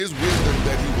his wisdom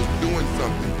that he was doing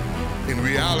something. In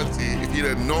reality, if he'd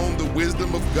have known the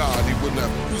wisdom of God, he wouldn't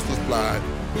have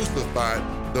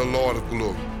crucified the Lord of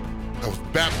glory. I was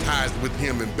baptized with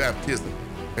him in baptism.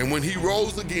 And when he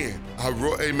rose again,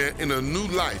 amen, in a new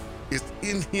life, it's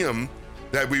in him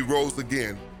that we rose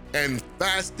again. And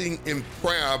fasting in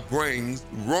prayer brings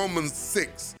Romans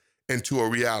 6 into a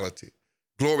reality.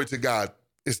 Glory to God.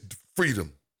 It's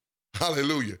freedom.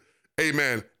 Hallelujah.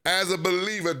 Amen. As a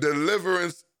believer,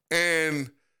 deliverance and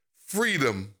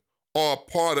freedom are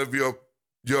part of your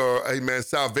amen,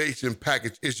 salvation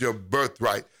package. Is your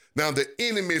birthright. Now, the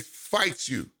enemy fights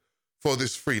you for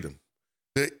this freedom.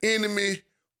 The enemy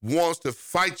wants to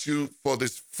fight you for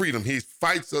this freedom. He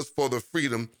fights us for the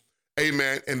freedom,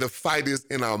 amen, and the fight is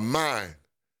in our mind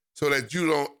so that you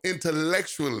don't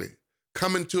intellectually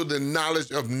come into the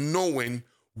knowledge of knowing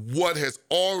what has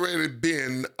already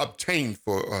been obtained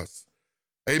for us.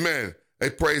 Amen. Hey,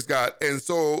 praise God. And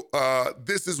so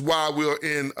this is why we're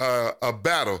in a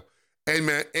battle.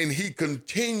 Amen. And he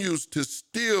continues to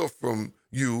steal from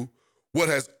you what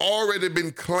has already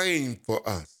been claimed for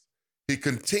us. He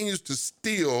continues to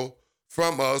steal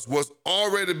from us what's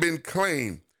already been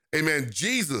claimed. Amen.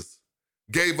 Jesus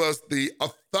gave us the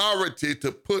authority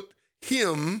to put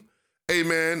him,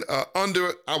 amen,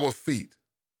 under our feet.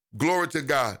 Glory to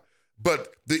God.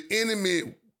 But the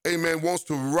enemy, amen, wants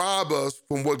to rob us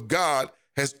from what God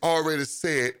has already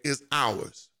said is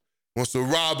ours. Wants to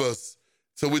rob us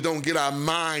so we don't get our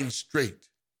mind straight.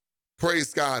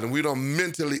 Praise God. And we don't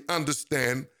mentally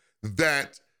understand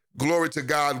that, glory to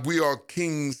God, we are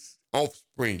king's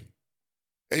offspring.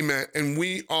 Amen. And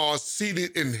we are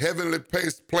seated in heavenly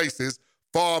places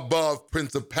far above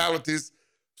principalities,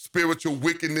 spiritual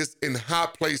wickedness in high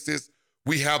places.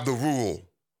 We have the rule.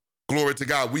 Glory to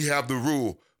God. We have the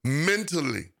rule.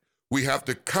 Mentally, we have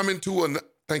to come into,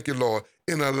 thank you, Lord,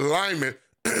 in alignment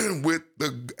with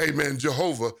the, amen,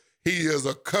 Jehovah. He is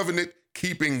a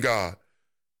covenant-keeping God.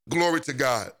 Glory to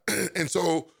God. And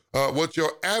so what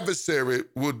your adversary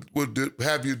would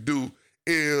have you do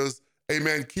is,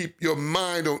 amen, keep your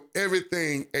mind on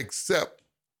everything except,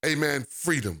 amen,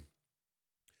 freedom.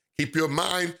 Keep your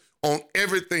mind on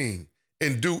everything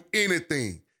and do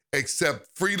anything except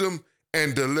freedom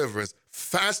and deliverance.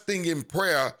 Fasting in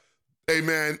prayer,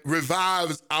 amen,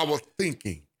 revives our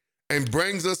thinking and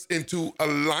brings us into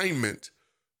alignment.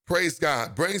 Praise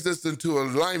God. Brings us into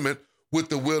alignment with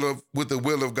the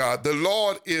will of God. The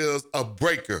Lord is a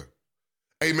breaker.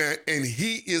 Amen. And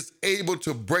he is able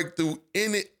to break through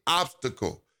any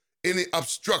obstacle, any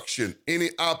obstruction, any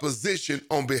opposition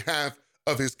on behalf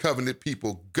of his covenant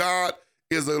people. God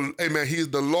is amen. He is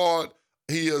the Lord.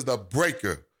 He is the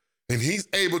breaker. And he's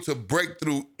able to break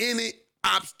through any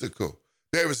obstacle.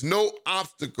 There is no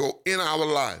obstacle in our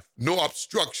life, no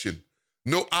obstruction,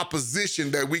 no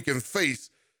opposition that we can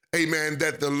face, amen,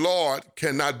 that the Lord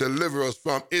cannot deliver us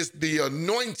from. It's the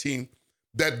anointing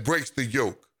that breaks the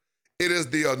yoke. It is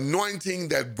the anointing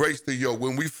that breaks the yoke.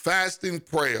 When we fast in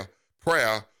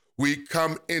prayer, we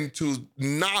come into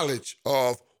knowledge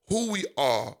of who we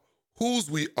are, whose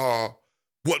we are,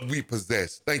 what we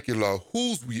possess. Thank you, Lord.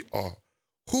 Whose we are,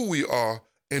 who we are,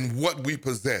 and what we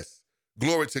possess.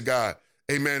 Glory to God.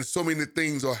 Amen. So many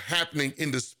things are happening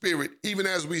in the spirit. Even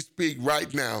as we speak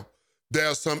right now, there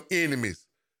are some enemies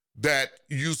that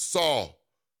you saw,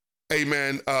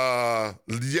 amen,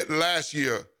 last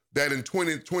year, that in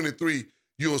 2023,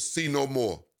 you'll see no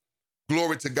more.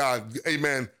 Glory to God.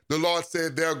 Amen. The Lord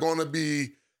said there are going to be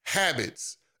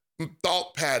habits,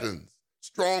 thought patterns,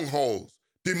 strongholds,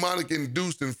 demonic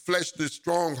induced and fleshly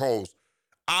strongholds,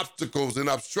 obstacles and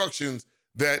obstructions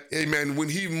that, amen, when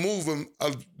he move them,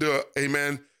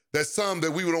 amen, there's some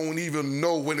that we don't even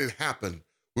know when it happened.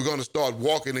 We're going to start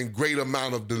walking in great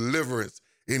amount of deliverance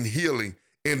and healing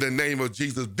in the name of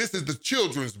Jesus. This is the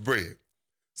children's bread.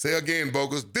 Say again,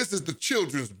 Bogus, this is the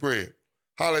children's bread.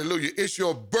 Hallelujah. It's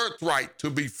your birthright to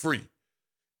be free.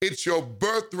 It's your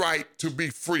birthright to be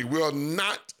free. We are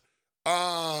not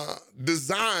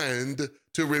designed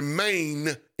to remain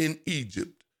in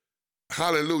Egypt.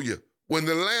 Hallelujah. When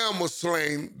the lamb was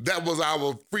slain, that was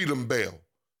our freedom bell.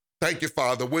 Thank you,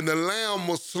 Father. When the lamb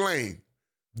was slain,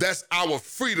 that's our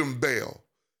freedom bell.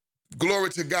 Glory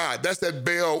to God. That's that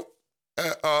bell,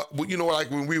 like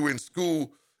when we were in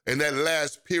school and that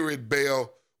last period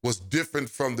bell was different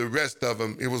from the rest of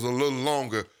them. It was a little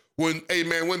longer. When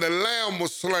the lamb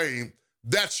was slain,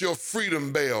 that's your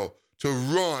freedom bell to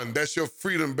run. That's your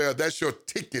freedom bell. That's your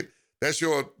ticket. That's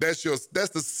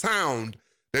the sound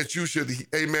that you should,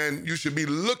 amen, you should be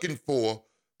looking for.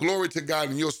 Glory to God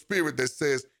in your spirit that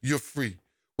says you're free.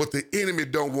 What the enemy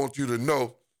don't want you to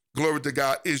know, glory to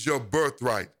God, is your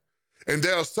birthright. And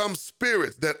there are some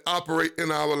spirits that operate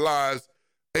in our lives,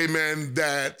 amen,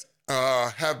 that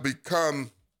have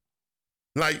become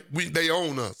like they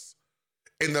own us.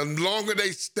 And the longer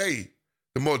they stay,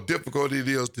 the more difficult it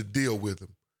is to deal with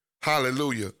them.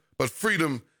 Hallelujah. But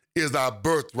freedom is our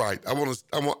birthright. I want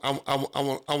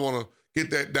to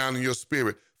get that down in your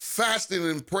spirit. Fasting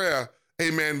and prayer,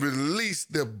 amen, release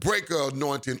the breaker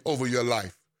anointing over your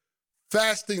life.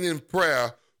 Fasting and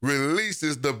prayer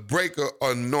releases the breaker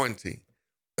anointing.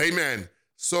 Amen.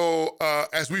 So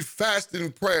as we fast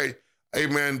and pray,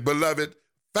 amen, beloved,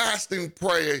 fast and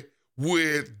pray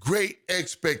with great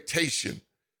expectation.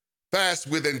 Fast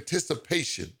with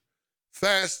anticipation.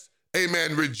 Fast,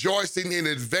 amen, rejoicing in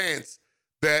advance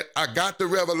that I got the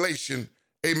revelation.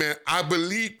 Amen.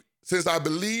 Since I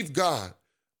believe God,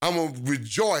 I'm going to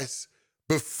rejoice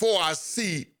before I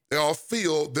see or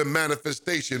feel the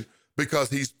manifestation, because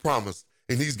he's promised.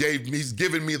 And he's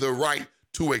given me the right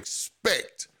to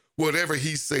expect whatever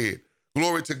he said.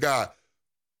 Glory to God.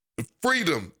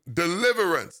 Freedom,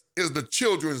 deliverance is the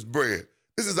children's bread.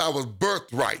 This is our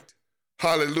birthright.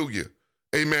 Hallelujah.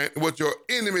 Amen. What your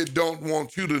enemy don't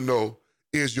want you to know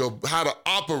is how to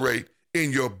operate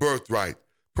in your birthright.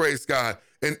 Praise God.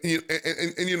 And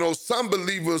you know, some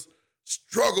believers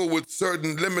struggle with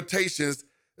certain limitations,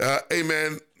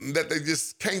 amen, that they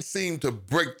just can't seem to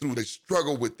break through. They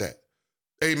struggle with that.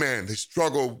 Amen. They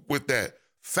struggle with that.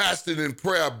 Fasting and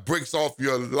prayer breaks off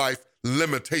your life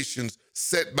limitations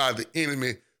set by the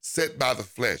enemy, set by the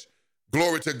flesh.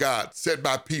 Glory to God, set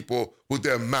by people with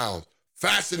their mouths.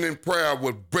 Fasting and prayer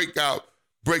will break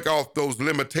off those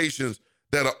limitations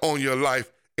that are on your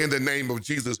life in the name of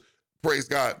Jesus. Praise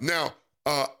God. Now,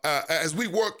 as we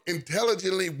work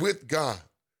intelligently with God,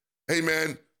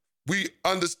 amen, we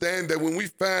understand that when we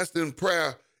fast in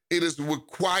prayer, it is a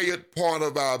required part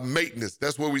of our maintenance.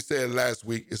 That's what we said last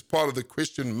week. It's part of the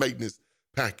Christian maintenance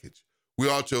package. We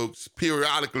ought to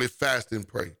periodically fast and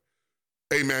pray.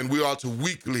 Amen. We ought to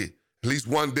weekly, at least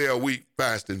one day a week,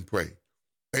 fast and pray.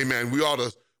 Amen. We ought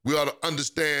to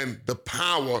understand the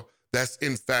power that's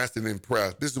in fasting and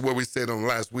prayer. This is what we said on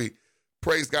last week.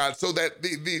 Praise God. So that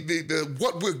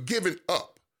what we're giving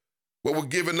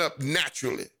up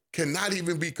naturally cannot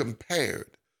even be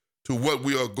compared to what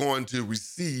we are going to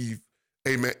receive,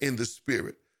 amen, in the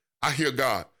spirit. I hear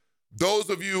God. Those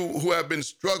of you who have been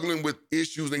struggling with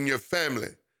issues in your family,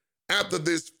 after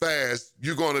this fast,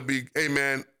 you're going to be,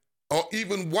 amen, or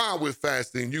even while we're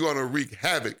fasting, you're going to wreak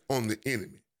havoc on the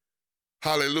enemy.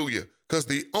 Hallelujah. Because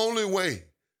the only way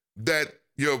that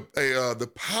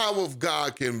the power of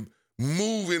God can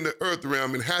move in the earth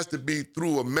realm, it has to be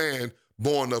through a man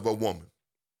born of a woman.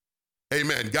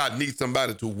 Amen. God needs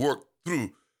somebody to work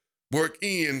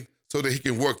in so that he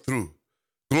can work through.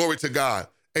 Glory to God.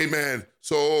 Amen.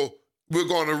 So we're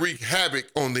going to wreak havoc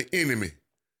on the enemy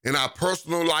in our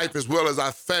personal life as well as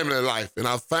our family life, in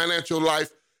our financial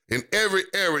life, in every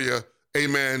area,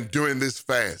 amen, during this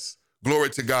fast. Glory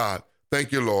to God.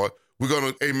 Thank you, Lord. We're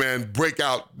going to, amen, break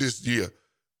out this year.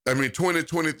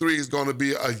 2023 is going to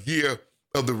be a year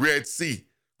of the Red Sea.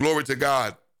 Glory to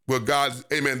God. Where God's,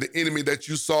 amen, the enemy that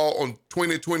you saw on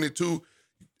 2022,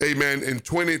 amen, in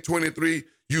 2023,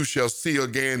 you shall see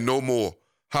again no more.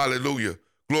 Hallelujah.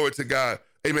 Glory to God.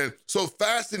 Amen. So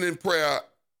fasting and prayer,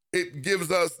 it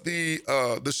gives us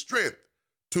the strength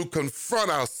to confront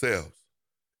ourselves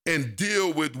and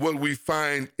deal with what we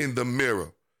find in the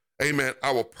mirror. Amen.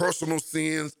 Our personal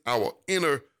sins, our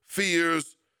inner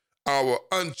fears, our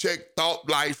unchecked thought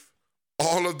life,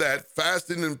 all of that,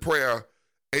 fasting and prayer,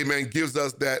 amen, gives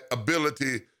us that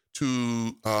ability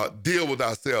to deal with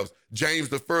ourselves. James,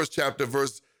 the first chapter,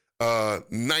 verse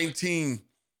 19,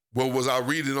 what was our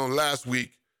reading on last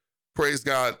week? Praise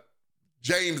God.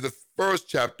 James, the first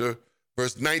chapter,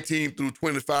 verse 19 through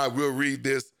 25, we'll read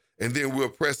this and then we'll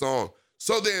press on.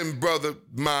 So then, brother,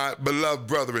 my beloved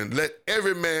brethren, let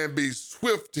every man be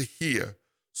swift to hear,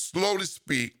 slow to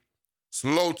speak,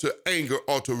 slow to anger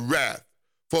or to wrath.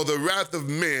 For the wrath of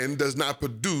men does not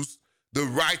produce the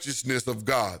righteousness of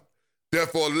God.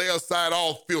 Therefore, lay aside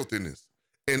all filthiness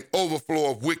and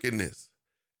overflow of wickedness,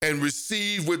 and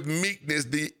receive with meekness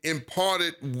the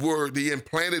implanted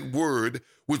word,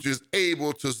 which is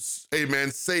able to,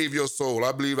 amen, save your soul.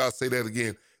 I believe I'll say that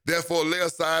again. Therefore, lay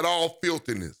aside all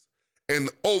filthiness and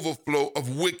overflow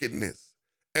of wickedness,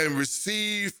 and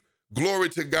receive, glory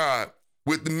to God,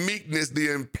 with meekness the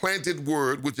implanted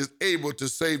word, which is able to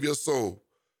save your soul.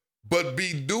 But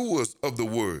be doers of the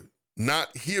word,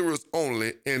 not hearers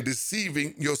only, and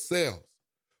deceiving yourselves.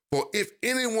 For if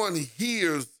anyone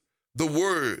hears the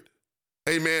word,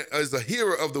 amen, is a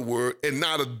hearer of the word and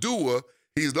not a doer,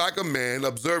 he's like a man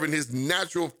observing his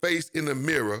natural face in the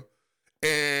mirror.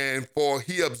 And for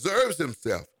he observes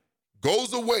himself,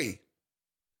 goes away,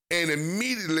 and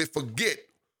immediately forget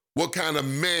what kind of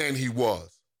man he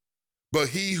was. But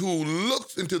he who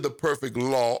looks into the perfect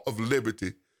law of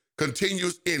liberty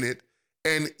continues in it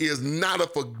and is not a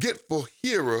forgetful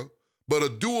hearer, but a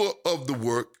doer of the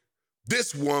work,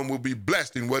 this one will be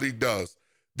blessed in what he does.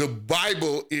 The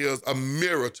Bible is a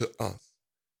mirror to us.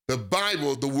 The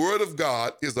Bible, the Word of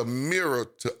God, is a mirror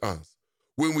to us.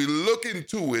 When we look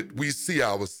into it, we see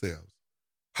ourselves.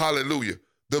 Hallelujah.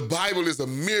 The Bible is a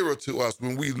mirror to us.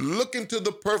 When we look into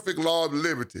the perfect law of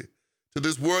liberty, to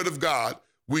this Word of God,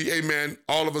 we, amen,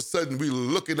 all of a sudden we're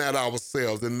looking at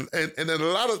ourselves. And then a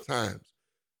lot of times,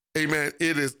 amen,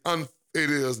 it is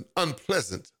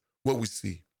unpleasant what we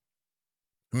see.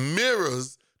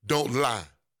 Mirrors don't lie.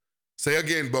 Say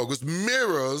again, bogus.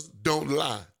 Mirrors don't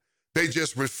lie. They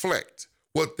just reflect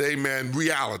what they,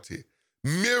 reality.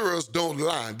 Mirrors don't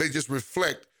lie. They just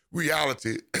reflect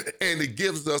reality, and it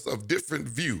gives us a different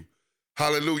view,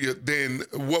 hallelujah, than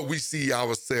what we see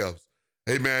ourselves.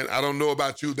 Amen. I don't know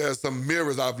about you. There's some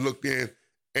mirrors I've looked in,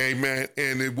 amen,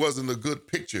 and it wasn't a good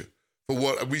picture for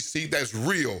what we see that's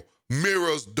real.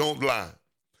 Mirrors don't lie.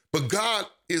 But God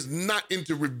is not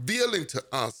into revealing to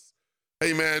us,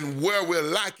 amen, where we're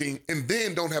lacking, and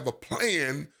then don't have a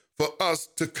plan for us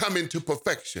to come into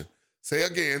perfection. Say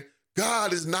again,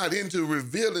 God is not into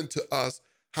revealing to us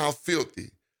how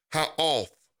filthy, how off,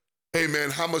 amen,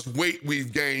 how much weight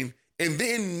we've gained, and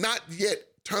then not yet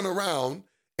turn around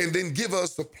and then give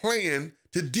us a plan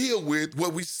to deal with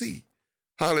what we see.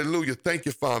 Hallelujah. Thank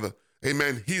you, Father.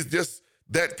 Amen. He's just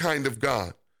that kind of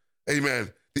God.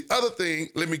 Amen. The other thing,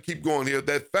 let me keep going here,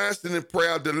 that fasting and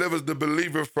prayer delivers the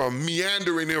believer from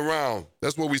meandering around.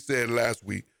 That's what we said last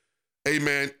week.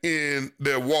 Amen. In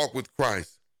their walk with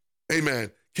Christ.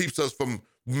 Amen. Keeps us from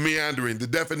meandering. The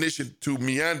definition to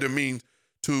meander means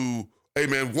to,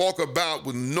 amen, walk about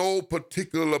with no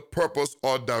particular purpose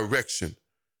or direction.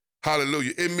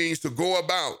 Hallelujah. It means to go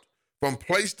about from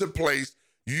place to place,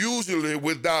 usually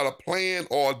without a plan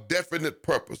or a definite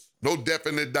purpose. No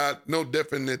definite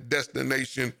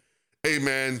destination.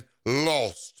 Amen.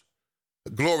 Lost.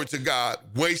 Glory to God.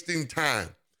 Wasting time.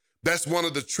 That's one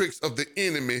of the tricks of the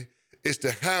enemy, is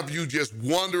to have you just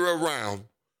wander around.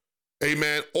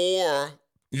 Amen. Or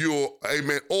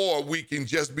we can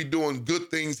just be doing good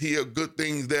things here, good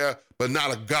things there, but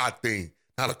not a God thing,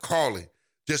 not a calling.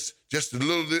 Just a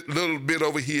little bit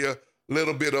over here,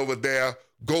 little bit over there.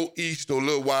 Go east a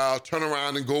little while, turn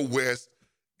around and go west.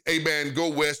 Amen. Go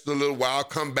west a little while,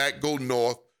 come back, go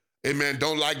north. Amen.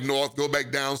 Don't like north, go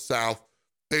back down south.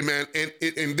 Amen.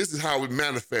 And this is how it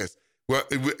manifests. Well,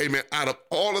 amen. Out of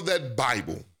all of that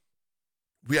Bible,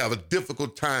 we have a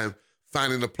difficult time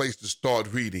finding a place to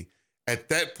start reading. At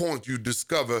that point, you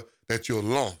discover that you're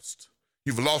lost.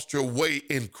 You've lost your way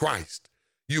in Christ.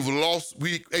 You've lost,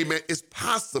 amen, it's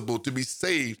possible to be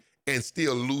saved and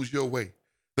still lose your way.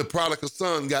 The prodigal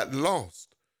son got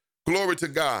lost. Glory to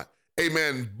God.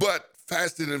 Amen. But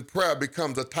fasting and prayer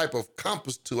becomes a type of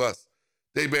compass to us.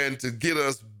 Amen. To get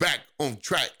us back on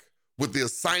track with the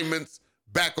assignments,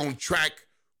 back on track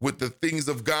with the things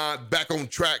of God, back on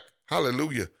track.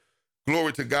 Hallelujah.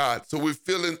 Glory to God. So we're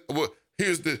feeling, well,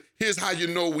 here's how you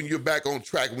know when you're back on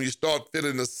track, when you start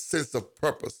feeling a sense of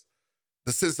purpose,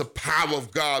 the sense of power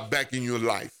of God back in your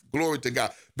life. Glory to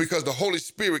God. Because the Holy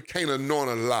Spirit can't anoint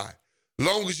a lie.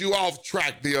 Long as you're off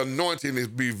track, the anointing is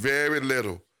be very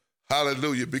little.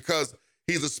 Hallelujah. Because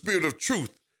he's a spirit of truth,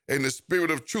 and the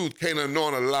spirit of truth can't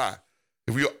anoint a lie.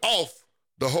 If you're off,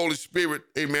 the Holy Spirit,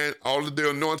 amen, all of the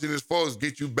anointing is for is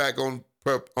get you back on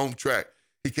track.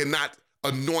 He cannot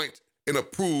anoint and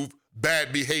approve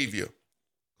bad behavior.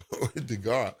 Glory to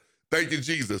God. Thank you,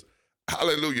 Jesus.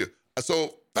 Hallelujah.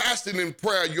 So fasting and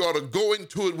prayer, you ought to go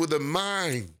into it with a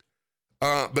mind,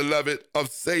 beloved, of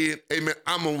saying, amen,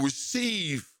 I'm going to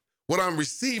receive what I'm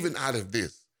receiving out of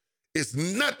this. It's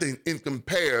nothing in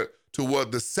compared to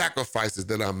what the sacrifices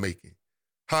that I'm making.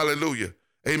 Hallelujah.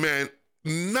 Amen.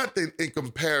 Nothing in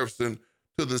comparison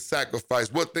to the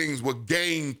sacrifice. What things were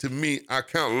gained to me, I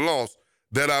count loss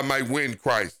that I might win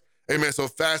Christ. Amen. So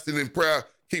fasting and prayer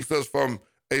keeps us from,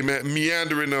 amen,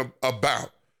 meandering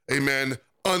about. Amen.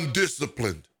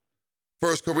 Undisciplined.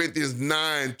 1 Corinthians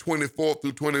 9, 24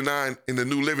 through 29 in the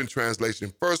New Living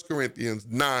Translation. 1 Corinthians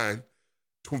 9,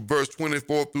 verse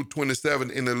 24 through 27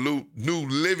 in the New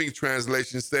Living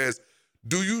Translation says,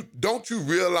 don't you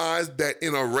realize that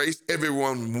in a race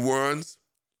everyone runs,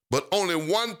 but only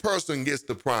one person gets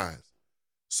the prize?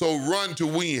 So run to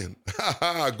win.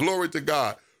 Glory to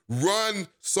God. Run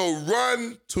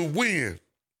to win.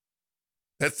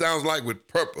 That sounds like with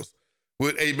purpose,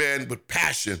 with, amen, with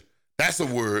passion. That's a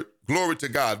word. Glory to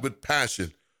God, with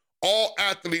passion. All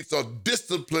athletes are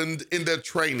disciplined in their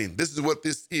training. This is what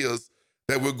this is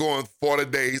that we're going 40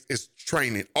 days is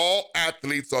training. All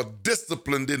athletes are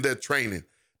disciplined in their training.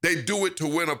 They do it to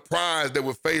win a prize that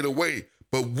will fade away,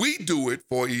 but we do it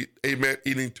for, amen,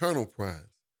 an eternal prize.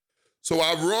 So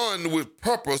I run with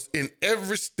purpose in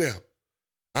every step.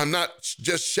 I'm not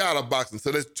just shadow boxing.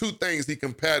 So there's two things he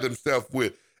compared himself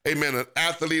with. Amen, an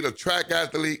athlete, a track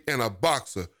athlete, and a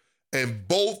boxer. And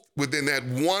both within that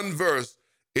one verse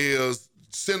is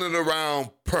centered around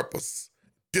purpose,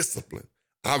 discipline.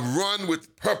 I run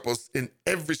with purpose in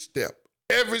every step,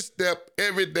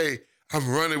 every day. I'm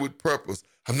running with purpose.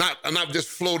 I'm not just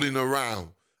floating around.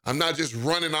 I'm not just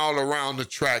running all around the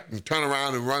track and turn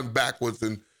around and run backwards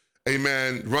and,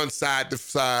 amen, run side to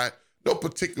side. No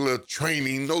particular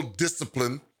training, no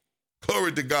discipline.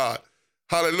 Glory to God.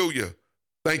 Hallelujah.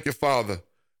 Thank you, Father.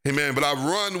 Amen. But I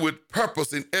run with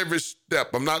purpose in every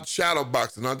step. I'm not shadow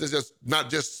boxing. I'm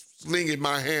not just slinging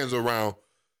my hands around.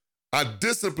 I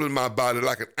discipline my body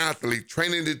like an athlete,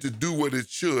 training it to do what it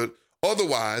should.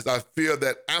 Otherwise, I fear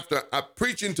that after I'm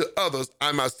preaching to others,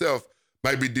 I myself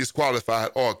might be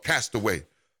disqualified or cast away.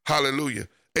 Hallelujah.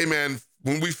 Amen.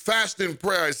 When we fast in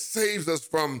prayer, it saves us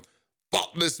from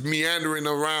thoughtless meandering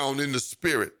around in the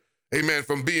spirit. Amen.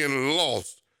 From being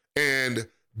lost. And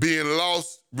being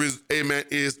lost, amen,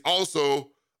 is also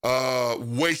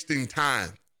wasting time.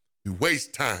 We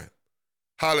waste time.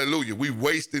 Hallelujah. We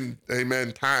wasting,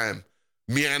 amen, time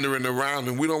meandering around,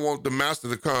 and we don't want the master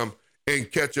to come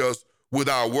and catch us with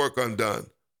our work undone.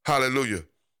 Hallelujah.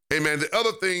 Amen. The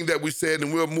other thing that we said,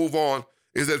 and we'll move on,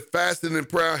 is that fasting and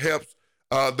prayer helps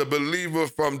the believer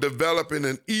from developing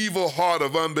an evil heart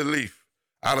of unbelief.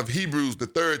 Out of Hebrews, the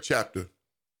 3rd chapter.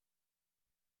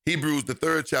 Hebrews, the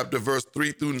 3rd chapter, verse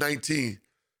 3 through 19.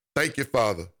 Thank you,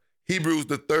 Father. Hebrews,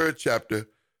 the 3rd chapter,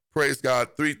 praise God,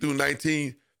 3 through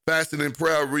 19. Fasting and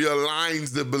prayer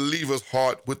realigns the believer's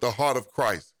heart with the heart of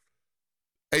Christ.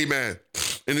 Amen.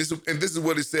 And this is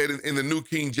what it said in the New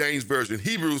King James Version.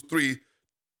 Hebrews 3,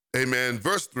 amen,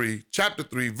 verse 3, chapter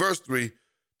 3, verse 3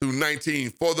 through 19.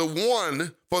 For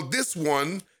this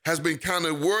one has been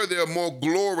counted worthy of more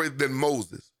glory than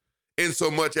Moses,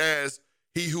 insomuch as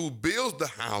he who builds the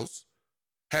house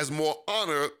has more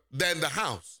honor than the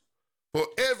house. For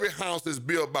every house is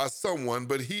built by someone,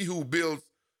 but he who builds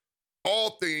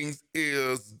all things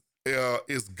is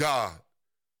God.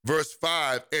 Verse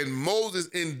 5, and Moses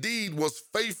indeed was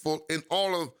faithful in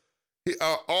all of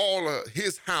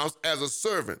his house as a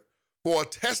servant, for a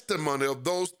testimony of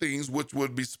those things which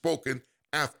would be spoken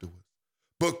afterwards.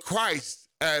 But Christ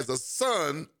as a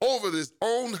son over his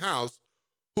own house,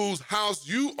 whose house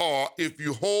you are if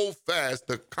you hold fast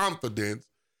the confidence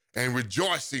and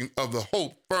rejoicing of the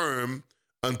hope firm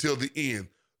until the end.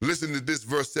 Listen to this,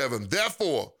 verse 7.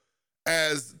 Therefore,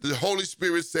 as the Holy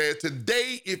Spirit said,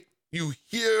 today if you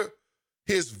hear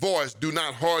his voice, do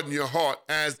not harden your heart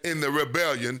as in the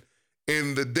rebellion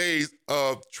in the days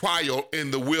of trial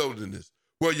in the wilderness,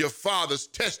 where your fathers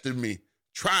tested me,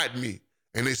 tried me,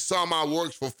 and they saw my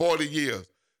works for 40 years.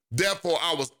 Therefore,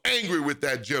 I was angry with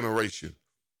that generation.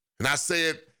 And I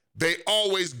said, they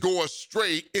always go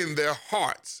astray in their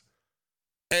hearts,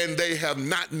 and they have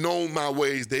not known my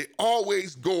ways. They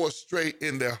always go astray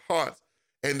in their hearts,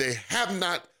 and they have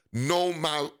not known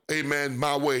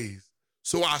my ways.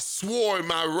 So I swore in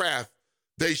my wrath,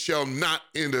 they shall not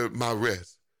enter my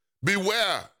rest.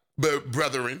 Beware,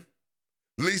 brethren,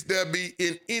 lest there be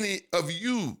in any of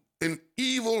you an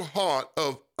evil heart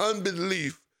of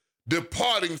unbelief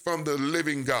departing from the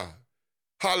living God.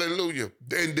 Hallelujah.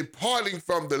 And departing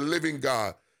from the living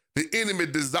God, the enemy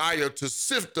desire to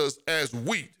sift us as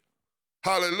wheat.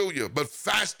 Hallelujah. But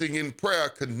fasting in prayer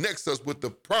connects us with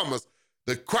the promise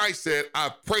that Christ said,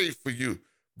 I prayed for you,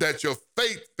 that your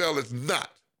faith faileth not.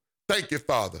 Thank you,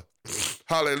 Father.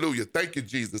 Hallelujah. Thank you,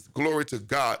 Jesus. Glory to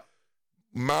God.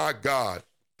 My God.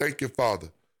 Thank you, Father.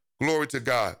 Glory to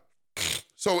God.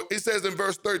 So it says in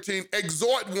verse 13,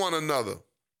 exhort one another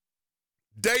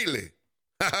daily.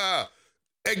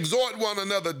 Exhort one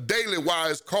another daily while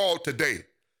it's called today,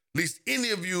 lest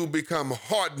any of you become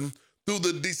hardened through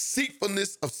the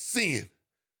deceitfulness of sin.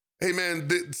 Amen.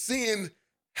 Sin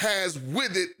has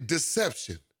with it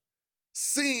deception.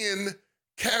 Sin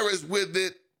carries with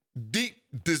it deep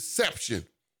deception.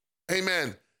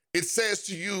 Amen. It says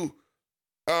to you,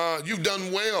 you've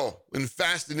done well in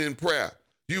fasting and prayer.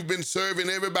 You've been serving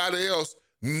everybody else.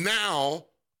 Now,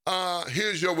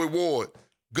 here's your reward.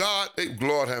 God,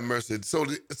 Lord have mercy.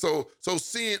 So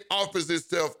sin offers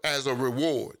itself as a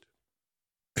reward.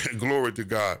 Glory to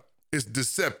God. It's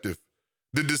deceptive.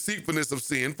 The deceitfulness of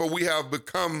sin, for we have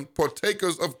become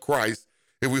partakers of Christ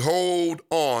if we hold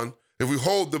on, if we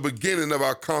hold the beginning of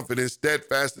our confidence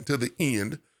steadfast until the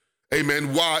end,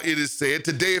 amen, while it is said,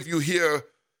 today if you hear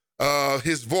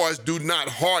his voice, do not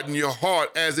harden your heart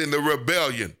as in the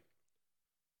rebellion.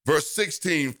 Verse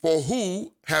 16, for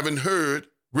who, having heard,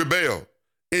 rebelled?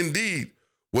 Indeed,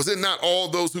 was it not all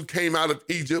those who came out of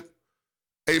Egypt,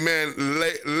 amen,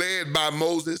 led by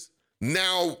Moses?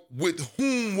 Now with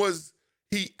whom was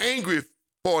he angry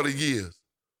 40 years?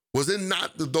 Was it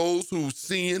not to those who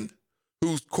sinned,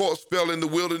 whose corpse fell in the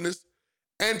wilderness?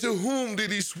 And to whom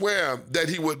did he swear that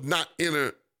he would not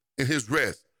enter in his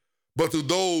rest, but to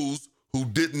those who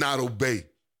did not obey?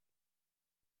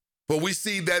 For we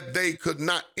see that they could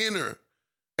not enter,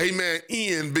 amen,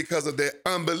 in because of their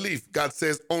unbelief. God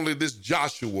says only this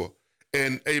Joshua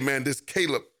and, amen, this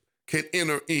Caleb can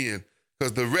enter in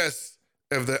because the rest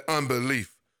of their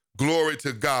unbelief. Glory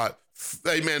to God.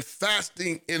 Amen.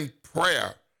 Fasting in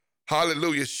prayer,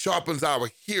 hallelujah, sharpens our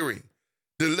hearing,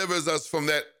 delivers us from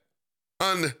that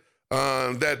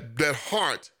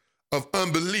heart of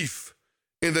unbelief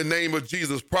in the name of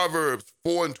Jesus. Proverbs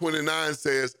 4:29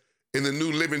 says in the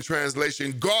New Living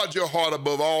Translation, guard your heart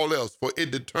above all else, for it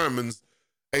determines,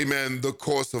 amen, the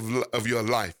course of your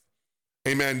life.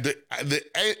 Amen. The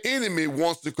enemy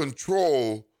wants to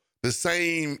control the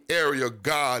same area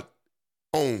God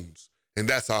owns, and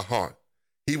that's our heart.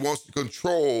 He wants to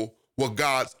control what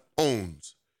God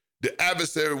owns. The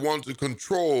adversary wants to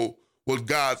control what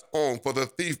God's own. For the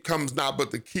thief comes not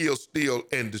but to kill, steal,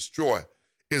 and destroy,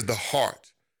 is the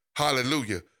heart.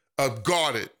 Hallelujah.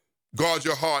 Guard it. Guard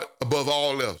your heart above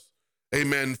all else.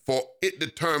 Amen. For it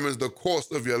determines the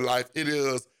course of your life. It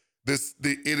is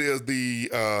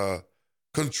the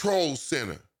control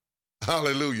center.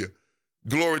 Hallelujah.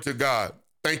 Glory to God.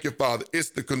 Thank you, Father. It's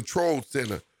the control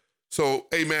center. So,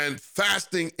 amen,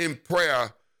 fasting in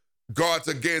prayer guards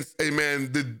against,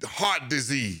 amen, the heart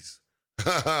disease.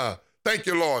 Thank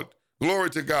you, Lord. Glory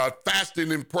to God.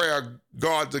 Fasting in prayer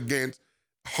guards against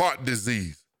heart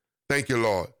disease. Thank you,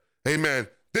 Lord. Amen.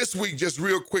 This week, just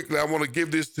real quickly, I want to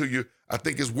give this to you. I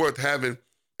think it's worth having.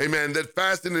 Amen. That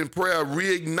fasting in prayer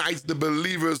reignites the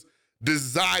believer's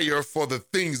desire for the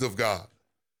things of God.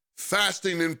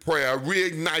 Fasting in prayer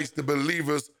reignites the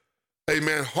believer's,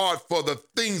 amen, heart for the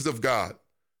things of God.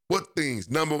 What things?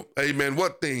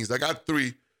 What things? I got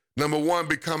three. Number one,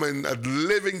 becoming a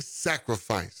living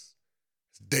sacrifice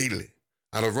daily.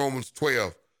 Out of Romans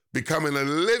 12, becoming a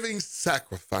living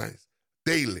sacrifice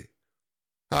daily.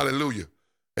 Hallelujah.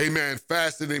 Amen.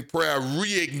 Fasting in prayer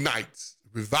reignites,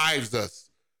 revives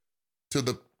us to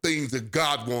the things that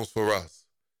God wants for us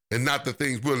and not the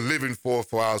things we're living for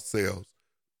ourselves.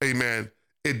 Amen.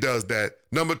 It does that.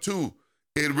 Number two,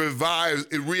 it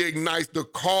reignites the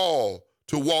call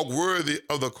to walk worthy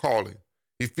of the calling.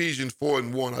 Ephesians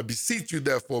 4:1. I beseech you,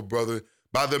 therefore, brother,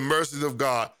 by the mercies of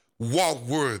God, walk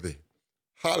worthy.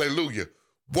 Hallelujah.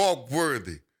 Walk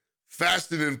worthy.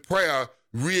 Fasting and prayer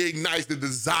reignites the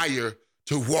desire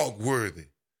to walk worthy.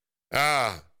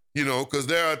 Because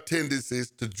there are tendencies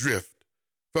to drift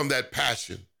from that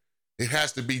passion. It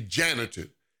has to be janitored.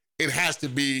 It has to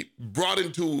be brought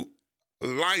into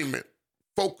alignment,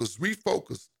 focused,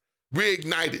 refocused,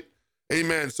 reignited.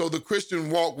 Amen. So the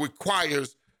Christian walk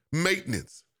requires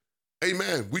maintenance.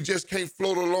 Amen. We just can't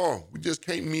float along. We just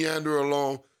can't meander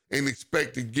along and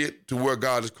expect to get to where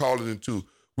God is calling it to.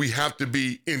 We have to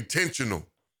be intentional.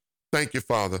 Thank you,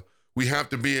 Father. We have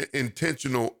to be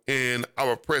intentional in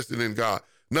our presence in God.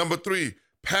 Number three,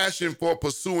 passion for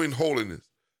pursuing holiness.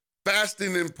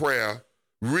 Fasting and prayer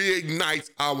reignites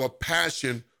our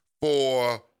passion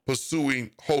for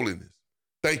pursuing holiness.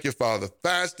 Thank you, Father.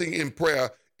 Fasting in prayer,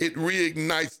 it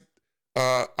reignites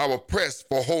our press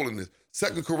for holiness.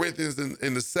 2 Corinthians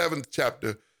in the 7th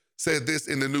chapter says this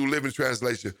in the New Living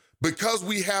Translation. Because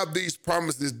we have these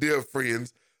promises, dear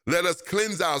friends, let us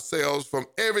cleanse ourselves from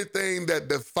everything that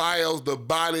defiles the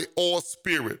body or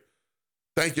spirit.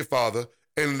 Thank you, Father.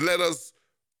 And let us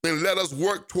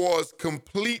work towards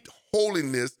complete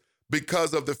holiness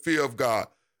because of the fear of God.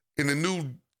 In the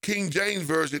New King James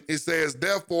Version, it says,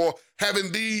 therefore,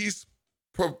 having these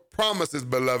promises,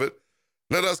 beloved,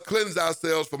 let us cleanse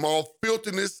ourselves from all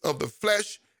filthiness of the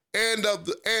flesh and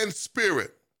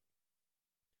spirit,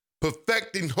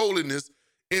 perfecting holiness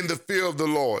in the fear of the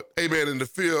Lord. Amen. In the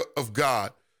fear of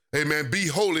God. Amen. Be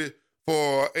holy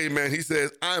for, amen, he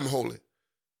says, I'm holy.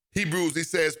 Hebrews, he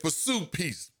says, pursue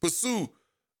peace. Pursue,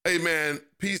 amen,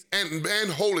 peace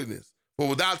and holiness. For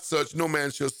without such, no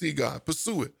man shall see God.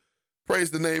 Pursue it.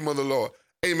 Praise the name of the Lord.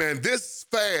 Amen. This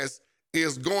fast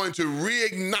is going to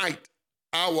reignite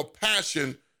our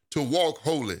passion to walk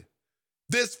holy.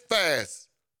 This fast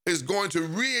is going to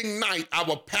reignite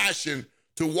our passion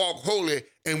to walk holy,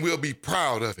 and we'll be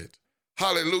proud of it.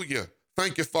 Hallelujah.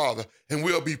 Thank you, Father. And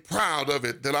we'll be proud of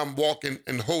it that I'm walking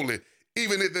in holy.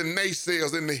 Even if the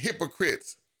naysayers and the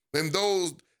hypocrites and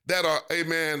those that are,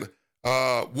 amen,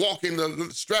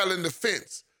 straddling the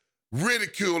fence,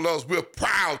 ridicule us, we're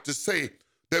proud to say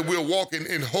that we're walking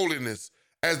in holiness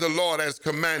as the Lord has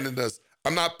commanded us.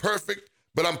 I'm not perfect,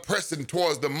 but I'm pressing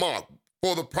towards the mark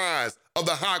for the prize of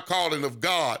the high calling of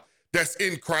God that's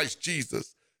in Christ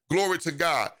Jesus. Glory to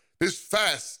God. This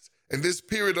fast and this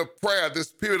period of prayer,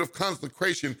 this period of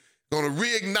consecration, going to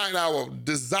reignite our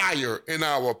desire and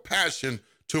our passion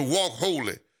to walk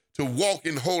holy, to walk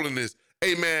in holiness,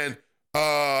 amen,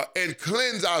 and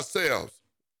cleanse ourselves,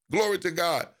 glory to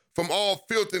God, from all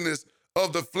filthiness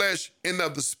of the flesh and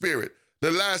of the spirit.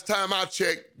 The last time I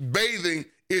checked, bathing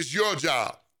is your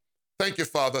job. Thank you,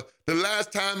 Father. The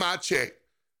last time I checked,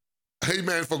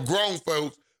 amen, for grown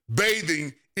folks,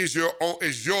 bathing is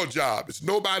your job. It's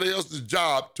nobody else's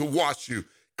job to wash you.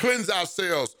 Cleanse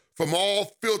ourselves from all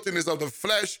filthiness of the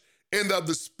flesh and of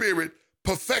the spirit,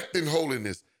 perfecting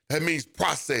holiness. That means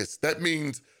process. That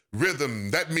means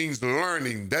rhythm. That means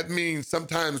learning. That means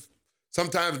sometimes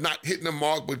not hitting the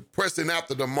mark, but pressing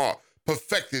after the mark.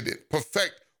 Perfected it.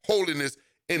 Perfect holiness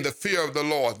in the fear of the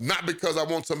Lord. Not because I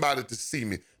want somebody to see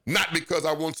me. Not because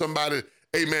I want somebody,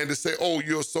 amen, to say, oh,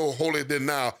 you're so holy than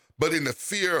now. But in the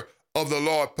fear of the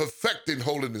Lord, perfecting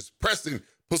holiness,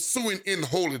 pursuing in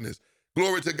holiness.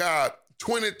 Glory to God.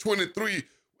 2023,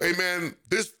 amen,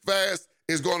 this fast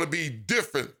is going to be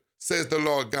different, says the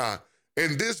Lord God.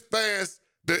 And this fast,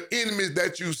 the enemies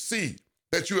that you see,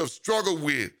 that you have struggled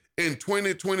with in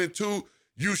 2022,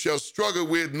 you shall struggle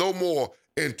with no more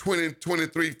in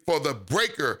 2023, for the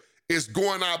breaker is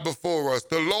going out before us.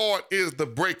 The Lord is the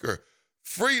breaker.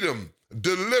 Freedom,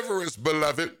 deliverance,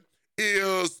 beloved,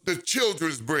 is the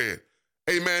children's bread.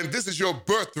 Amen. This is your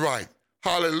birthright.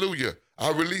 Hallelujah. I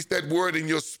release that word in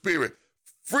your spirit.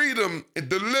 Freedom and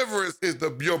deliverance is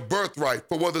your birthright.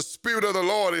 For where the Spirit of the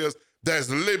Lord is, there's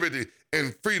liberty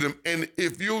and freedom. And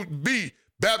if you be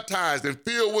baptized and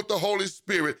filled with the Holy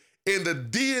Spirit in the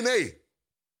DNA,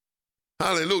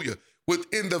 hallelujah,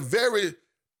 within the very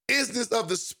essence of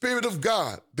the Spirit of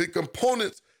God, the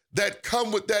components that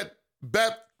come with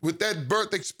that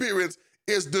birth experience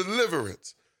is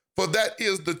deliverance. For that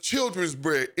is the children's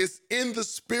bread. It's in the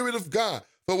Spirit of God.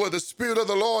 For where the Spirit of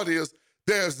the Lord is,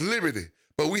 there's liberty.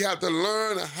 But we have to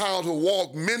learn how to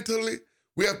walk mentally.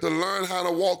 We have to learn how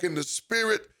to walk in the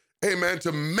Spirit, amen,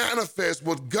 to manifest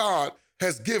what God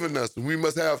has given us. And we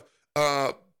must have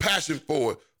passion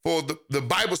for it. For the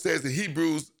Bible says in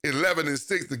Hebrews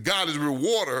 11:6 that God is a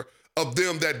rewarder of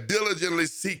them that diligently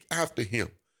seek after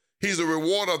him. He's a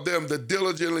rewarder of them that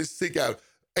diligently seek out.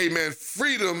 Amen.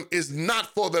 Freedom is not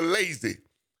for the lazy.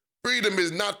 Freedom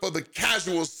is not for the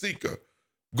casual seeker.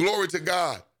 Glory to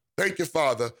God. Thank you,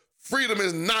 Father. Freedom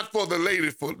is not for the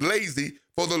lazy,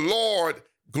 for the Lord,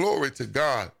 glory to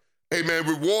God. Amen.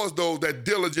 Rewards those that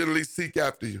diligently seek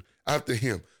after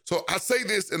him. So I say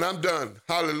this and I'm done.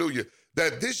 Hallelujah.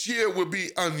 That this year will be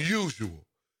unusual.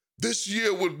 This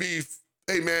year would be,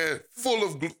 amen, full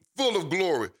of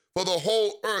glory. For the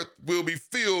whole earth will be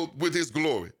filled with his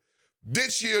glory.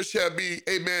 This year shall be,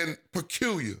 amen,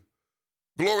 peculiar.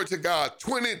 Glory to God.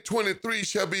 2023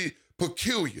 shall be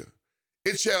peculiar.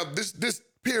 It shall, this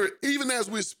period, even as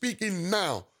we're speaking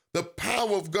now, the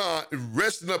power of God is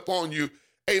resting upon you,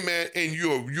 amen, and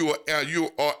you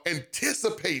are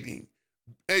anticipating,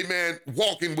 amen,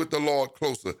 walking with the Lord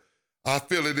closer. I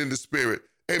feel it in the spirit.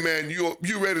 Amen.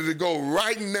 You ready to go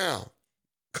right now.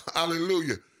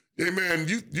 Hallelujah. Amen.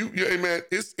 Amen.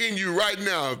 It's in you right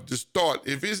now to start.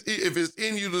 If it's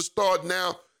in you to start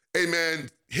now,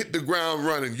 amen, hit the ground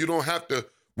running. You don't have to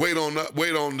wait on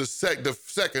the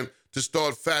second to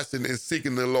start fasting and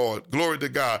seeking the Lord. Glory to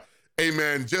God.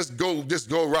 Amen. Just go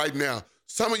right now.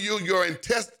 Some of you,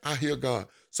 I hear God.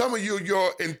 Some of you,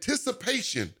 your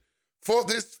anticipation for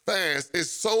this fast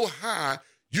is so high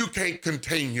you can't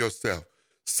contain yourself.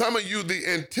 Some of you, the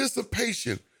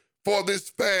anticipation for this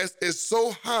fast is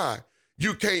so high,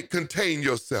 you can't contain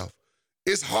yourself.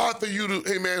 It's hard for you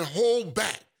to, amen, hold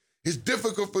back. It's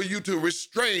difficult for you to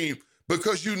restrain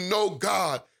because you know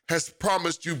God has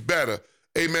promised you better.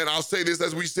 Amen. I'll say this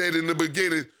as we said in the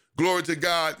beginning, glory to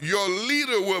God, your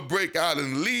leader will break out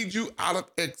and lead you out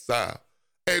of exile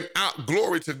and out,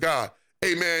 glory to God.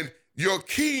 Amen. Your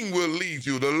king will lead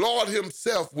you. The Lord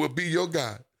himself will be your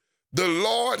guide. The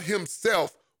Lord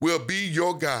himself will be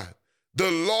your guide. The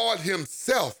Lord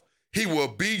himself, he will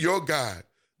be your guide.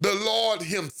 The Lord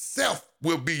himself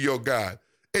will be your guide.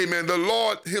 Amen. The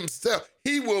Lord himself,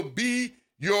 he will be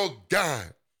your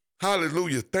guide.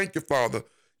 Hallelujah. Thank you, Father.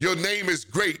 Your name is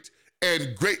great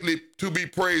and greatly to be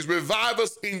praised. Revive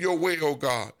us in your way, oh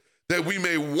God, that we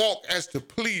may walk as to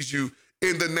please you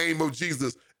in the name of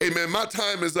Jesus. Amen. My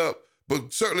time is up,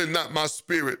 but certainly not my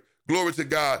spirit. Glory to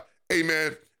God.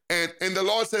 Amen. And the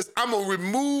Lord says, I'm going to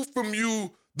remove from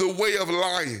you the way of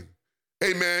lying.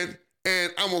 Amen.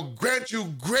 And I'm going to grant you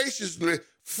graciously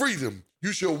freedom.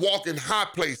 You shall walk in high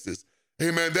places.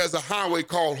 Amen. There's a highway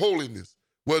called holiness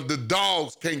where the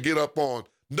dogs can't get up on.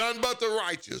 None but the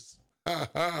righteous.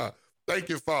 Thank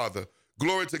you, Father.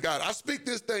 Glory to God. I speak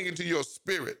this thing into your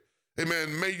spirit.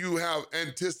 Amen. May you have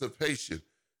anticipation.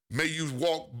 May you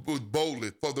walk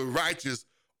boldly, for the righteous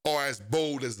are as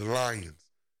bold as lions.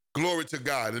 Glory to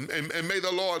God. And may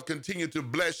the Lord continue to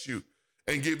bless you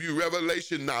and give you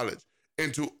revelation knowledge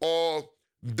into all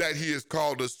that he has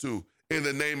called us to in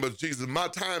the name of Jesus. My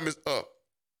time is up.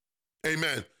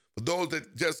 Amen. For those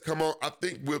that just come on, I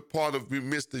think we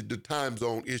missed the time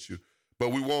zone issue,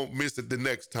 but we won't miss it the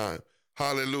next time.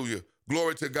 Hallelujah.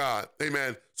 Glory to God.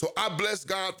 Amen. So I bless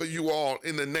God for you all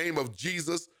in the name of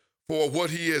Jesus for what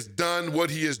he has done, what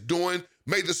he is doing.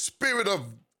 May the spirit of,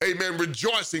 amen,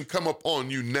 rejoicing come upon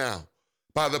you now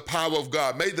by the power of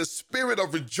God. May the spirit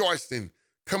of rejoicing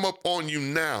come upon you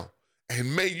now.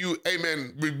 And may you,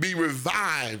 amen, be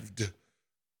revived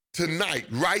tonight,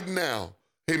 right now,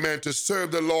 amen, to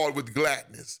serve the Lord with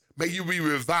gladness. May you be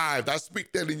revived. I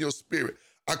speak that in your spirit.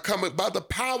 I come by the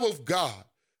power of God.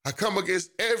 I come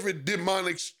against every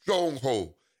demonic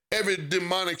stronghold, every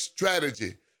demonic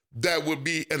strategy that would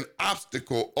be an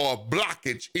obstacle or a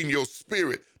blockage in your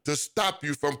spirit to stop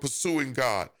you from pursuing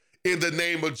God. In the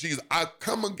name of Jesus, I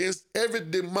come against every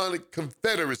demonic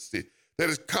confederacy that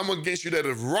has come against you, that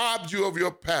has robbed you of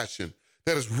your passion,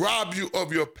 that has robbed you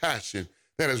of your passion,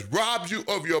 that has robbed you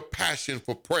of your passion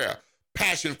for prayer,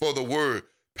 passion for the word,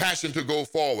 passion to go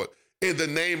forward. In the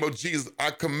name of Jesus, I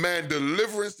command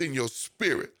deliverance in your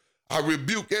spirit. I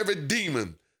rebuke every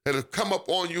demon that has come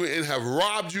upon you and have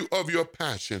robbed you of your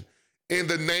passion. In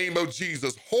the name of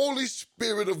Jesus, Holy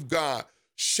Spirit of God,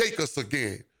 shake us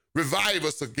again, revive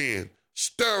us again,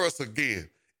 stir us again.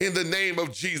 In the name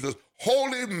of Jesus,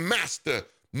 Holy Master,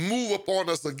 move upon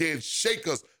us again, shake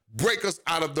us, break us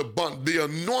out of the bond. The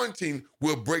anointing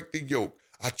will break the yoke.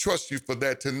 I trust you for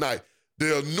that tonight.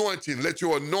 The anointing, let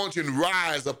your anointing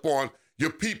rise upon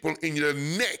your people, and your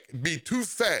neck be too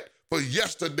fat for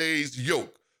yesterday's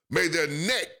yoke. May their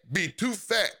neck be too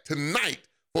fat tonight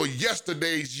for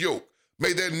yesterday's yoke.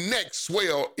 May their neck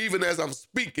swell even as I'm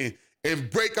speaking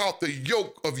and break out the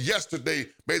yoke of yesterday.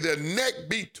 May their neck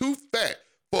be too fat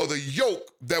for the yoke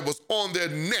that was on their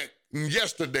neck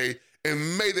yesterday,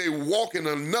 and may they walk in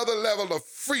another level of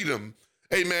freedom,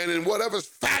 amen, and whatever's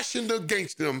fashioned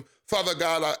against them. Father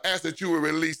God, I ask that you will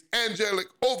release angelic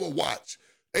overwatch,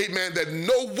 amen, that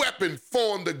no weapon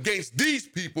formed against these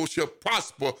people shall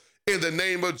prosper in the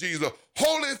name of Jesus.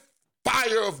 Holy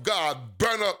fire of God,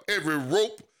 burn up every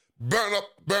rope, burn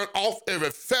off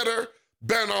every fetter,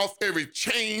 burn off every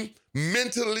chain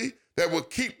mentally that will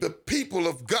keep the people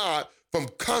of God from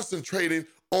concentrating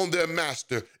on their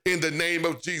master in the name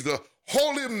of Jesus.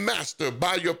 Holy Master,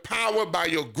 by your power, by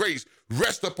your grace,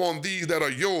 rest upon these that are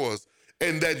yours,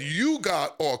 and that you,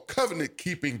 God, are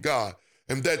covenant-keeping God,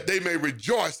 and that they may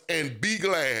rejoice and be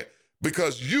glad,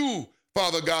 because you,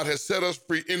 Father God, has set us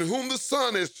free. In whom the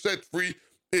Son is set free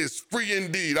is free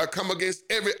indeed. I come against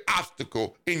every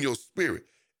obstacle in your spirit,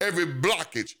 every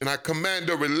blockage, and I command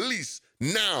a release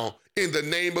now in the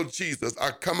name of Jesus.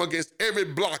 I come against every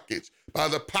blockage by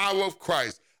the power of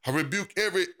Christ. I rebuke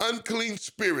every unclean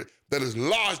spirit that has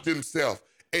lodged himself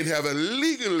and have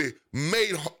illegally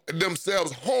made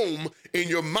themselves home in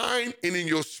your mind and in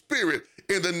your spirit.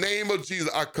 In the name of Jesus,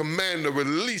 I command the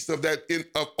release of that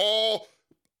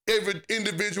every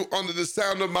individual under the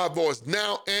sound of my voice,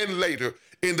 now and later,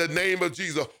 in the name of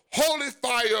Jesus. Holy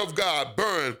fire of God,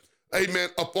 burn, amen,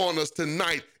 upon us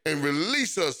tonight and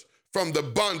release us from the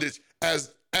bondage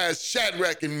as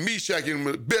Shadrach and Meshach and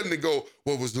Abednego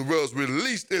was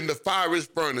released in the fiery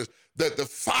furnace, that the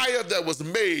fire that was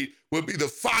made will be the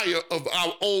fire of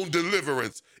our own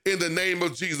deliverance. In the name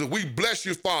of Jesus, we bless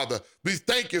you, Father. We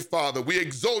thank you, Father. We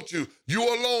exalt you. You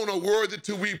alone are worthy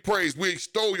to be praised. We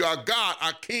extol you, our God,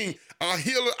 our King, our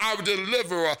healer, our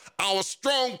deliverer, our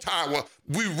strong tower.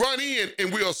 We run in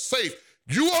and we are safe.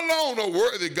 You alone are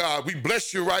worthy, God. We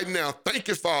bless you right now. Thank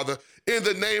you, Father. In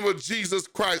the name of Jesus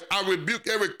Christ, I rebuke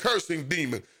every cursing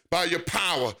demon by your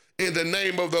power. In the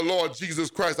name of the Lord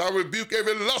Jesus Christ, I rebuke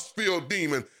every lust-filled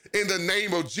demon in the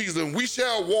name of Jesus. We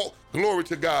shall walk, glory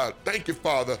to God. Thank you,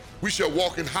 Father. We shall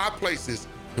walk in high places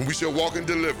And we shall walk in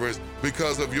deliverance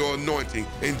because of your anointing.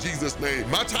 In Jesus' name.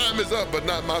 My time is up, but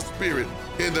not my spirit.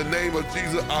 In the name of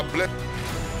Jesus, I bless